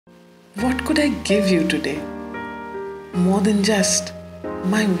What could I give you today? More than just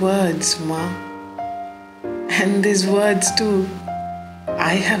my words, Ma. And these words too,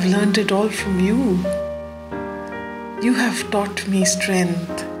 I have learnt it all from you. You have taught me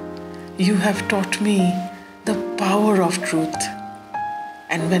strength. You have taught me the power of truth.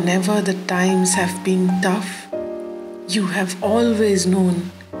 And whenever the times have been tough, you have always known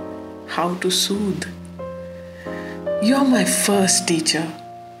how to soothe. You're my first teacher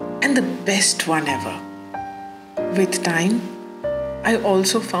and the best one ever. With time, I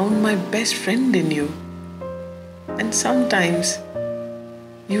also found my best friend in you. And sometimes,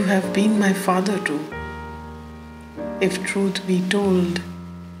 you have been my father too. If truth be told,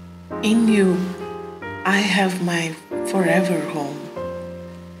 in you, I have my forever home.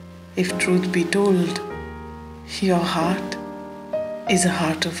 If truth be told, your heart is a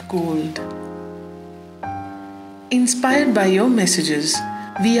heart of gold. Inspired by your messages,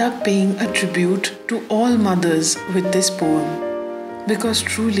 we are paying a tribute to all mothers with this poem because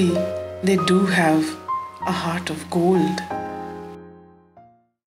truly they do have a heart of gold.